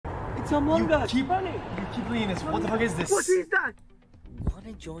It's Among Us. You keep reading this. What the fuck is this? What is that?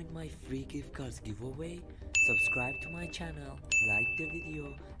 Wanna join my free gift cards giveaway? Subscribe to my channel, like the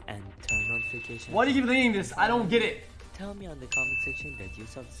video, and turn notifications. Why do you keep reading this? I don't get it. Tell me on the comment section that you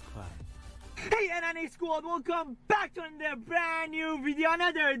subscribe. Hey NNA squad, welcome back to another brand new video,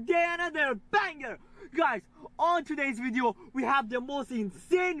 another day, another banger. Guys, on today's video, we have the most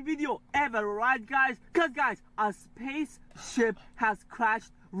insane video ever, right guys? Cause guys, a spaceship has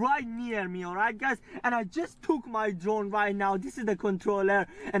crashed right near me, alright guys? And I just took my drone right now, this is the controller,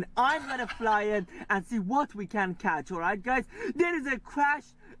 and I'm gonna fly it and see what we can catch, alright guys? There is a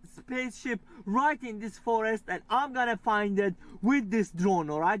crashed spaceship right in this forest and I'm gonna find it with this drone,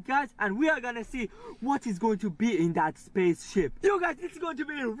 alright guys? And we are gonna see what is going to be in that spaceship. Yo guys, it's going to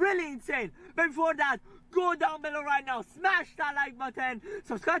be really insane. But before that, go down below right now, smash that like button,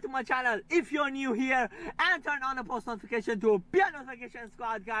 subscribe to my channel if you're new here, and turn on the post notification to be a notification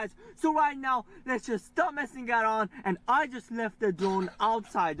squad, guys. So right now, let's just stop messing around, and I just left the drone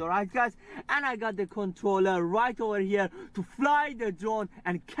outside, alright guys? And I got the controller right over here to fly the drone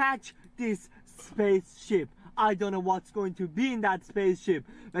and catch this spaceship. I don't know what's going to be in that spaceship,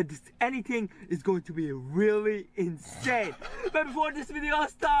 but anything is going to be really insane. But before this video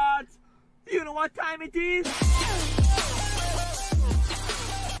starts, you know what time it is?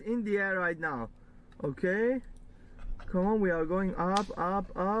 In the air right now. Okay, come on, we are going up, up,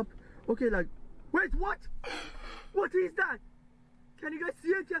 up. Okay, like, wait, what? What is that? Can you guys see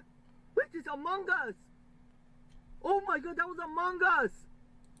it? Wait, it's Among Us. Oh my god, that was Among Us.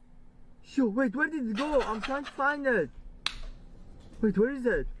 Yo, wait, where did it go? I'm trying to find it. Wait, where is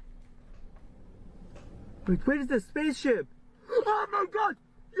it? Wait, where is the spaceship? Oh my god!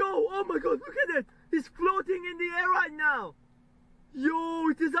 Yo, oh my god, look at it! It's floating in the air right now! Yo,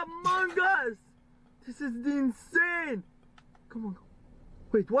 it is Among Us! This is insane! Come on.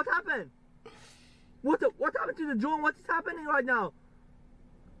 Wait, what happened? What happened to the drone? What is happening right now?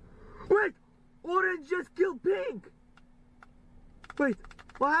 Wait! Orange just killed pink! Wait,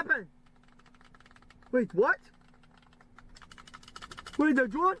 what happened? Wait, what? Wait, the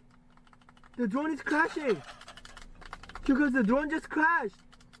drone? The drone is crashing! Because the drone just crashed!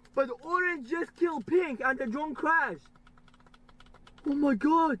 But orange just killed pink and the drone crashed. Oh my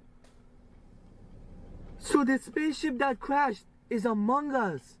god. So the spaceship that crashed is Among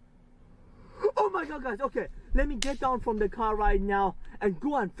Us. Oh my god guys, okay. Let me get down from the car right now and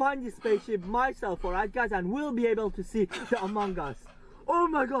go and find the spaceship myself, alright guys? And we'll be able to see the Among Us. Oh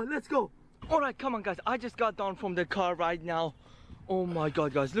my god, let's go. Alright, come on guys, I just got down from the car right now. Oh my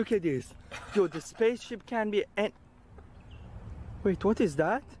god guys, look at this. Yo, the spaceship can be Wait, what is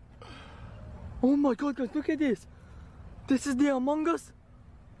that? Oh my god guys, look at this. This is the Among Us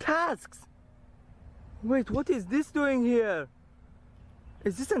tasks. Wait, what is this doing here?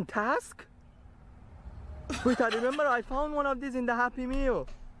 Is this a task? Wait, I remember I found one of these in the Happy Meal.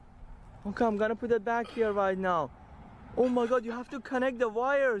 Okay, I'm gonna put it back here right now. Oh my god, you have to connect the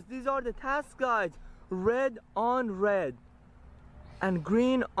wires. These are the tasks, guys. Red on red and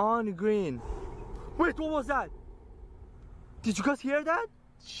green on green. Wait, what was that? Did you guys hear that?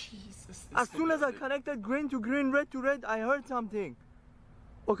 Jesus. As soon as I connected green to green, red to red, I heard something.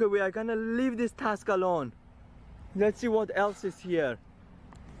 Okay, we are gonna leave this task alone. Let's see what else is here.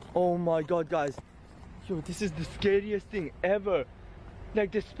 Oh my god, guys. Yo, this is the scariest thing ever.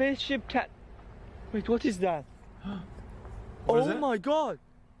 Like the spaceship cat. Wait, what is that? What is oh it? My god.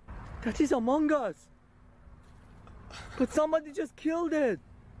 That is Among Us. But somebody just killed it.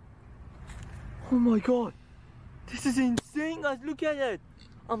 Oh my god. This is insane, guys. Look at it.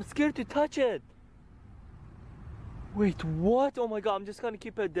 I'm scared to touch it. Wait, what? Oh my god, I'm just gonna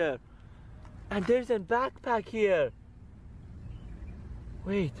keep it there. And there's a backpack here.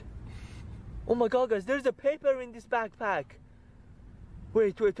 Wait. Oh my god, guys, there's a paper in this backpack.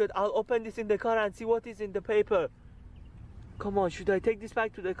 Wait. I'll open this in the car and see what is in the paper. Come on, should I take this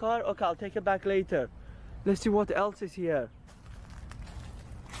back to the car? Okay, I'll take it back later. Let's see what else is here.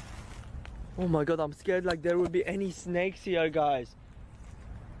 Oh my god, I'm scared like there will be any snakes here, guys.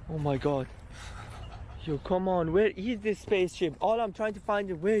 Oh my god. Yo, come on, where is this spaceship? All I'm trying to find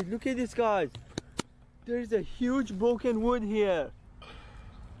is, wait, look at this, guys. There's a huge broken wood here.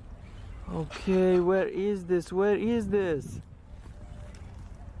 Okay, where is this? Where is this?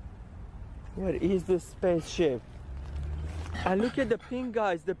 Where is this spaceship? And look at the pink,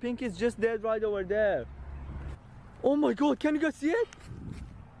 guys. The pink is just dead right over there. Oh my god, can you guys see it?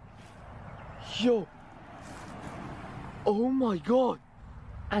 Yo. Oh my god.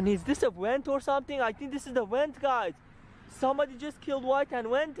 And is this a vent or something? I think this is the vent, guys. Somebody just killed white and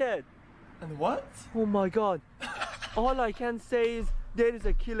vented. And what? Oh my god. All I can say is there is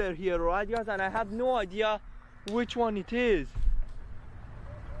a killer here, right guys? And I have no idea which one it is.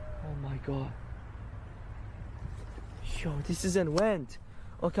 Oh my god. Yo, this is a vent.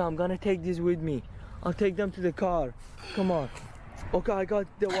 Okay, I'm gonna take this with me. I'll take them to the car. Come on. Okay, I got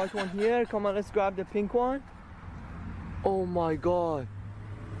the white one here. Come on, let's grab the pink one. Oh my god.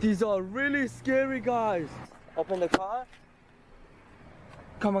 These are really scary, guys. Open the car.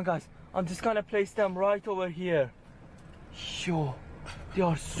 Come on, guys. I'm just gonna place them right over here. Yo, they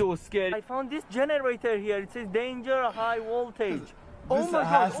are so scary. I found this generator here. It says danger, high voltage. Oh This my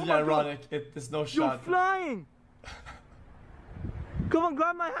has god. to Oh be my ironic. god. There's no You're shot. flying. Come on,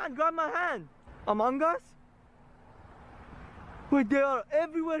 grab my hand. Grab my hand. Among Us? Wait, they are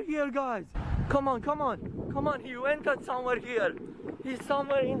everywhere here, guys. Come on, come on. Come on, he went out somewhere here. He's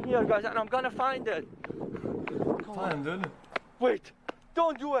somewhere in here, guys, and I'm gonna find it. Fine, dude. Wait,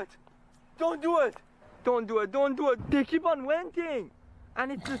 don't do it. Don't do it. Don't do it, don't do it. They keep on venting.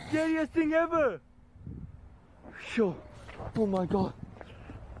 And it's the scariest thing ever. Sure. Oh my god.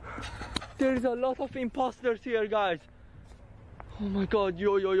 There is a lot of imposters here, guys. Oh my god,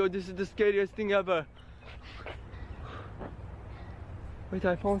 yo, this is the scariest thing ever. Wait,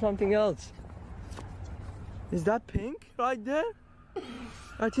 I found something else. Is that pink right there?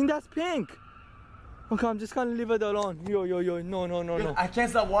 I think that's pink. Okay, I'm just gonna leave it alone. Yo, no. I can't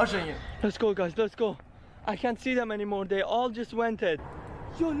stop watching it. Let's go, guys, let's go. I can't see them anymore. They all just vented.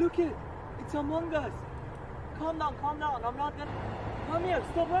 Yo, look it. It's Among Us. Calm down, calm down. I'm not gonna... Come here,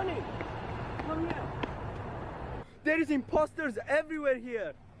 stop running. Come here. There is imposters everywhere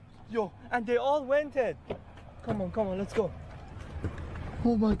here. Yo, and they all vented. Come on, let's go.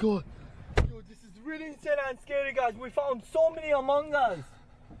 Oh my god. Yo, this is really insane and scary, guys. We found so many Among Us.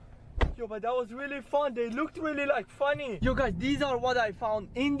 Yo, but that was really fun. They looked really like funny. Yo, guys, these are what I found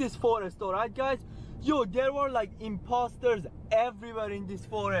in this forest, alright, guys? Yo, there were like imposters everywhere in this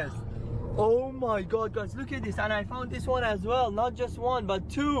forest. Oh my god, guys, look at this. And I found this one as well. Not just one, but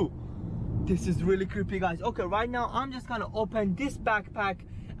two. This is really creepy, guys. Okay, right now I'm just gonna open this backpack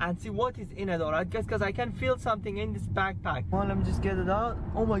and see what is in it, alright, guys? Because I can feel something in this backpack. Come on, let me just get it out.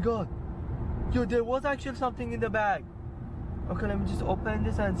 Oh my god. Yo, there was actually something in the bag. Okay, let me just open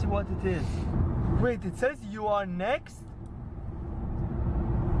this and see what it is. Wait, it says you are next?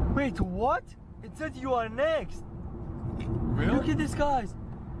 Wait, what? It says you are next. Really? Look at this, guys.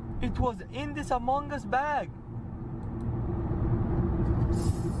 It was in this Among Us bag.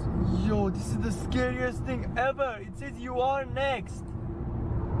 Yo, this is the scariest thing ever. It says you are next.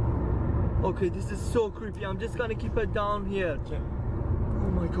 Okay, this is so creepy. I'm just gonna keep it down here. Okay. Oh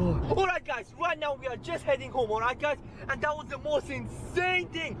my god. Alright guys, right now we are just heading home, alright guys? And that was the most insane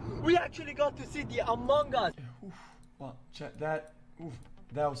thing. We actually got to see the Among Us. Oof. Well, check that. Oof.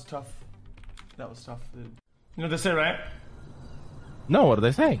 That was tough. That was tough, dude. You know what they say, right? No, what do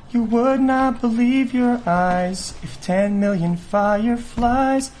they say? You would not believe your eyes if 10 million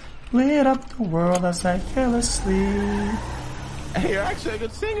fireflies lit up the world as I fell asleep. Hey, you're actually a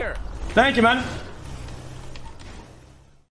good singer. Thank you, man.